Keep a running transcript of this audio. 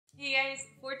Hey guys,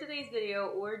 for today's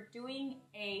video, we're doing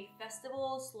a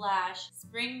festival slash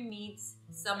spring meets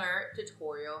summer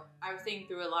tutorial. I was thinking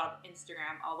through a lot of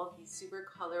Instagram, all of these super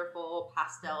colorful,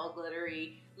 pastel,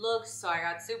 glittery looks, so I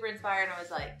got super inspired and I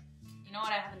was like, you know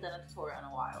what, I haven't done a tutorial in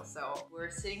a while. So we're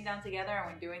sitting down together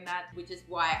and we're doing that, which is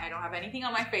why I don't have anything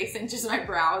on my face and just my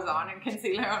brows on and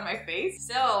concealer on my face.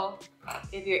 So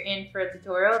if you're in for a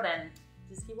tutorial, then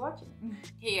just keep watching.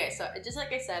 Okay guys, so just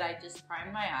like I said, I just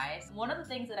primed my eyes. One of the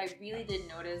things that I really did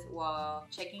notice while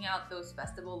checking out those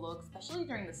festival looks, especially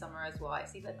during the summer as well, I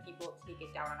see that people take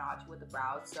it down a notch with the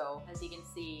brows. So as you can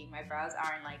see, my brows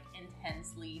aren't like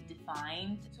intensely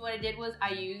defined. So what I did was I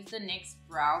used the NYX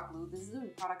brow glue. This is a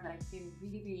product that I've been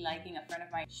really liking. A friend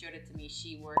of mine showed it to me.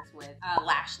 She works with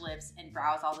lash lifts and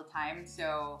brows all the time.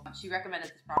 So she recommended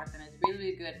this product and it's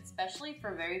really good, especially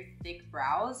for very thick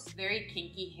brows, very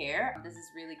kinky hair. This is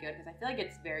really good because I feel like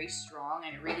it's very strong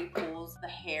and it really pulls the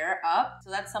hair up. So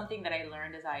that's something that I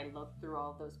learned as I looked through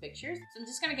all of those pictures. So I'm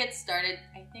just gonna get started.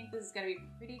 I think this is gonna be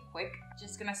pretty quick.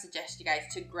 Just gonna suggest you guys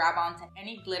to grab onto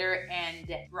any glitter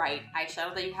and bright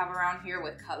eyeshadow that you have around here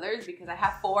with colors, because I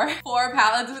have four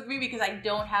palettes with me because I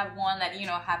don't have one that, you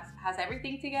know, has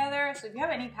everything together. So if you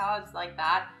have any palettes like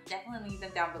that, definitely leave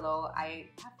them down below. I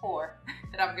have 4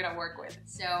 that I'm gonna work with.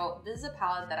 So this is a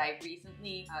palette that I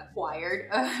recently acquired.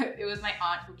 It was my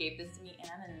aunt who gave this to me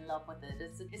and I'm in love with it.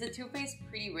 It's a Too Faced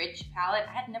Pretty Rich palette.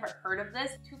 I had never heard of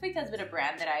this. Too Faced has been a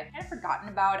brand that I've kind of forgotten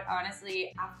about,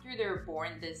 honestly. After their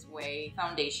Born This Way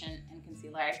foundation and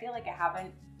concealer, I feel like I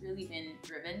haven't really been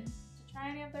driven to try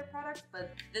any of their products,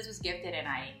 but this was gifted and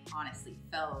I honestly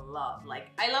fell in love. Like,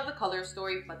 I love the color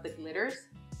story, but the glitters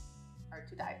are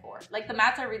to die for. Like, the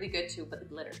mattes are really good too, but the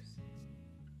glitters,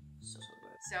 so good.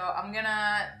 So I'm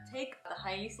gonna take the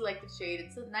highly selected shade.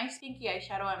 It's a nice pinky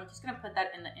eyeshadow. I'm just gonna put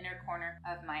that in the inner corner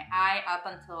of my eye up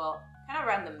until kind of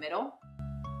around the middle.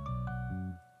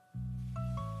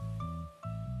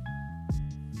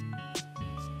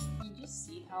 You just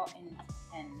see how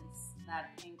intense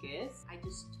that pink is. I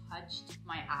just touched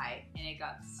my eye and it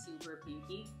got super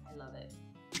pinky. I love it.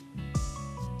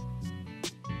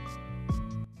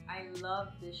 I love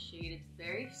this shade. It's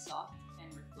very soft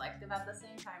and reflective at the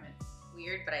same time. It's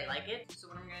weird, but I like it. So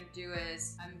what I'm gonna do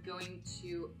is I'm going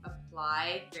to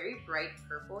apply very bright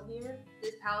purple here.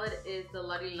 This palette is the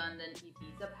Lottie London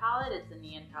Ibiza palette. It's a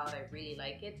neon palette. I really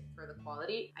like it for the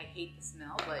quality. I hate the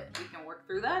smell, but we can work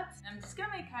through that. And I'm just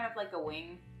gonna make kind of like a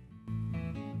wing.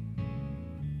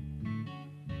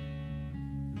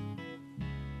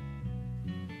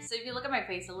 So if you look at my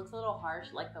face, it looks a little harsh,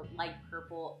 like the light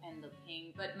purple and the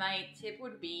pink. But my tip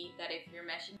would be that if you're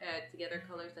meshing together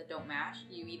colors that don't match,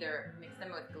 you either mix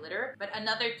them with glitter. But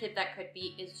another tip that could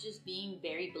be is just being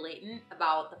very blatant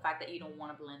about the fact that you don't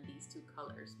want to blend these two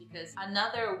colors. Because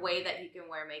another way that you can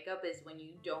wear makeup is when you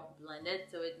don't blend it,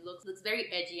 so it looks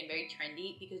very edgy and very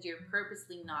trendy because you're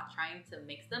purposely not trying to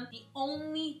mix them. The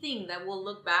only thing that will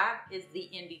look bad is the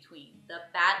in-between, the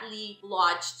badly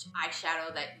blotched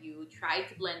eyeshadow that you tried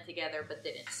to blend together but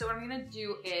didn't. So what I'm gonna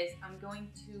do is I'm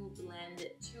going to blend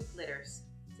 2 glitters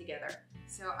together.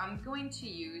 So I'm going to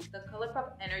use the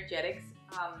ColourPop Energetics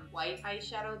white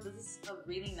eyeshadow. This is a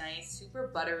really nice, super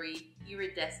buttery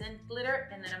iridescent glitter,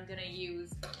 and then I'm gonna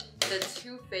use the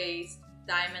Too Faced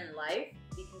Diamond Life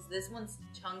because this one's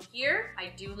chunkier.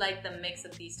 I do like the mix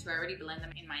of these two. I already blend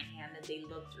them in my hand and they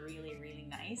looked really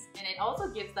nice. And it also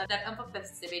gives that oomph of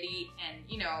festivity and,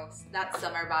 you know, that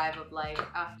summer vibe of like,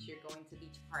 you're going to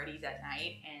beach parties at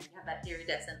night and you have that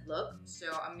iridescent look. So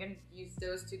I'm gonna use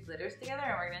those 2 glitters together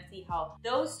and we're gonna see how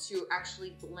those 2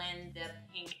 actually blend the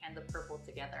pink and the purple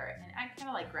together. And it kind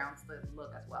of like grounds the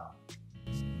look as well.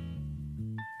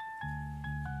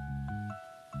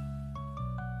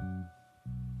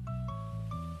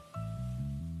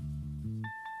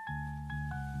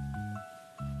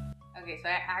 Okay, so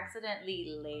I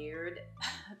accidentally layered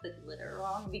the glitter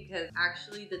wrong because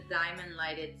actually the Diamond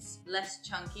Light, it's less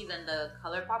chunky than the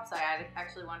ColourPop, so I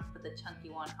actually wanted to put the chunky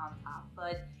one on top,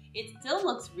 but it still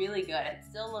looks really good. It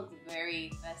still looks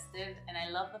very festive, and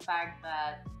I love the fact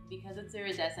that because it's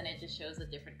iridescent, it just shows a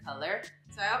different color.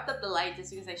 So I upped up the light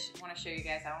just because I want to show you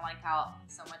guys. I don't like how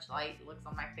so much light looks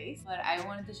on my face, but I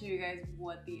wanted to show you guys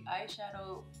what the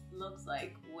eyeshadow looks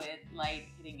like with light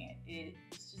hitting it.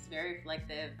 It's just very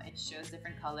reflective. It shows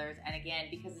different colors, and again,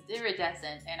 because it's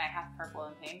iridescent and I have purple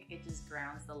and pink, it just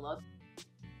grounds the look.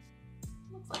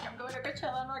 Looks like I'm going to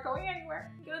Coachella. I'm not going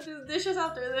anywhere. I'm gonna do the dishes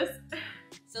after this.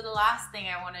 So the last thing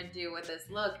I want to do with this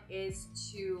look is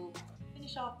to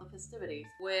finish off the festivities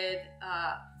with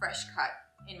a fresh cut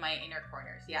in my inner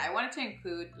corners. Yeah, I wanted to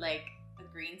include like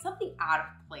a green, something out of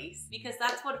place, because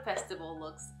that's what festival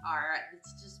looks are.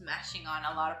 It's just mashing on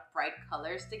a lot of bright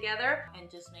colors together and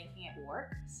just making it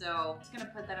work. So I'm just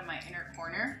gonna put that in my inner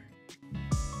corner.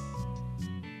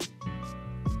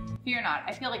 Fear not,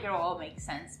 I feel like it'll all make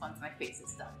sense once my face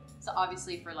is done. So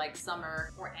obviously for like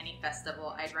summer or any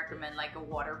festival, I'd recommend like a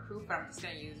waterproof, but I'm just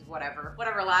gonna use whatever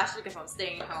lash because I'm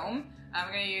staying home. I'm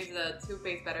gonna use the Too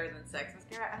Faced Better Than Sex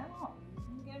mascara. I don't know,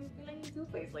 I'm feeling Too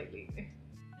Faced lately.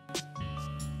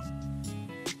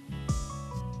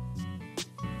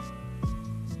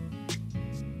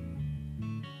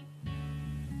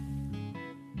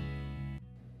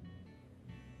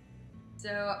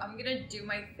 So I'm gonna do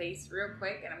my face real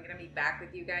quick and I'm gonna be back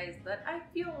with you guys, but I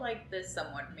feel like this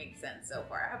somewhat makes sense so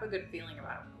far. I have a good feeling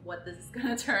about what this is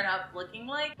gonna turn out looking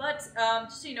like. But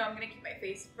just so you know, I'm gonna keep my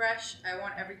face fresh. I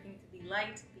want everything to be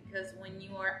light because when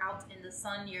you are out in the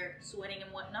sun, you're sweating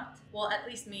and whatnot. Well, at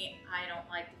least me, I don't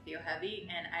like to feel heavy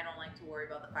and I don't like to worry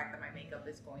about the fact that my makeup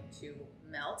is going to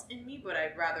melt in me, but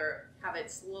I'd rather have it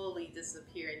slowly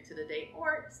disappear into the day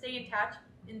or stay intact,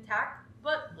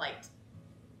 but light.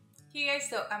 Hey guys,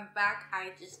 so I'm back.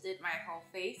 I just did my whole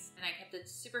face and I kept it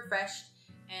super fresh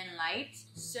and light.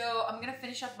 So I'm gonna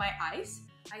finish off my eyes.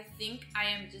 I think I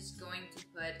am just going to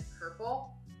put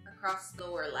purple across the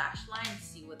lower lash line and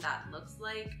see what that looks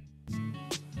like.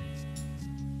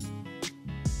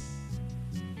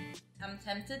 I'm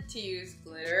tempted to use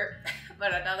glitter,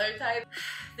 but another type.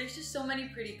 There's just so many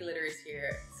pretty glitters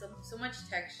here. So much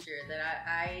texture that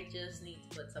I just need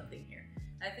to put something here.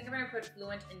 I think I'm gonna put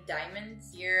Fluent in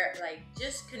Diamonds here, like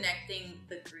just connecting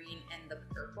the green and the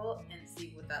purple and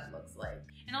see what that looks like.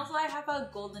 And also I have a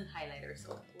golden highlighter,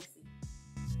 so we'll see.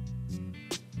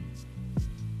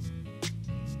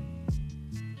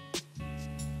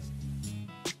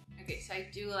 Okay, so I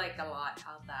do like a lot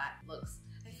how that looks.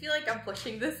 I feel like I'm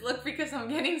pushing this look because I'm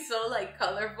getting so like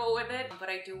colorful with it, but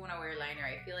I do want to wear liner.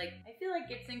 I feel like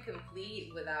it's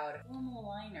incomplete without a formal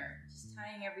liner. Just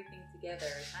tying everything together,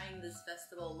 tying this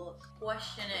festival look.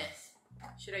 Question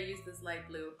is, should I use this light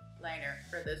blue liner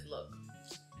for this look?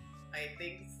 I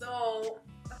think so.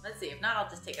 Let's see, if not, I'll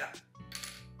just take it off.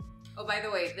 Oh, by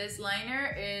the way, this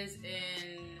liner is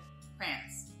in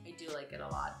France. I do like it a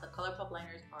lot. The ColourPop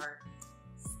liners are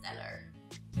stellar.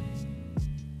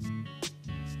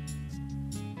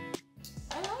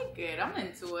 I like it, I'm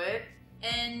into it.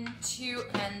 And to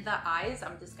end the eyes,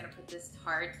 I'm just gonna put this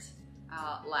Tarte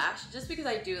lash, just because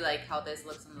I do like how this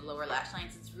looks on the lower lash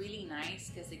lines. It's really nice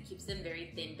because it keeps them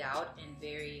very thinned out and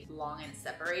very long and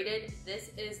separated.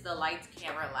 This is the Lights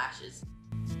Camera Lashes.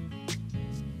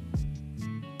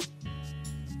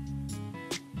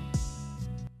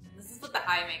 This is what the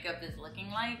eye makeup is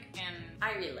looking like, and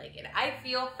I really like it. I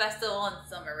feel festival and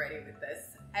summer ready with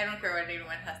this. I don't care what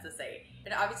anyone has to say.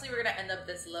 And obviously we're gonna end up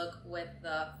this look with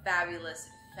the fabulous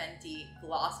Fenty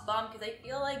Gloss Bomb because I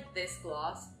feel like this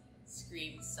gloss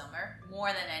screams summer more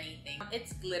than anything.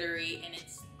 It's glittery and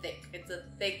it's thick. It's a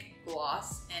thick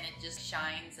gloss and it just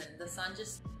shines and the sun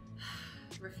just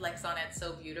reflects on it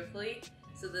so beautifully.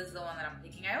 So this is the one that I'm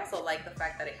picking. I also like the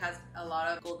fact that it has a lot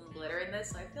of golden glitter in this,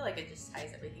 so I feel like it just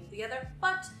ties everything together,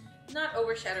 but not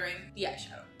overshadowing the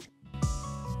eyeshadow.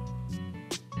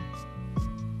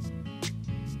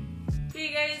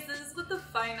 Hey guys, this is what the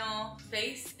final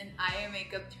face and eye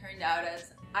makeup turned out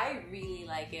as. I really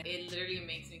like it. It literally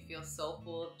makes me feel so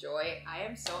full of joy. I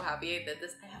am so happy I did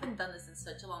this. I haven't done this in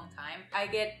such a long time. I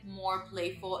get more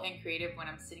playful and creative when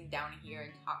I'm sitting down here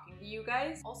and talking to you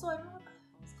guys. Also, I don't know what the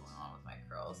hell is going on with my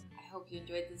curls. I hope you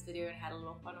enjoyed this video and had a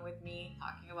little fun with me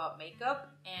talking about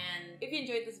makeup. And if you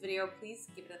enjoyed this video, please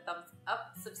give it a thumbs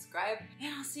up, subscribe,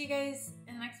 and I'll see you guys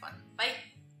in the next one. Bye!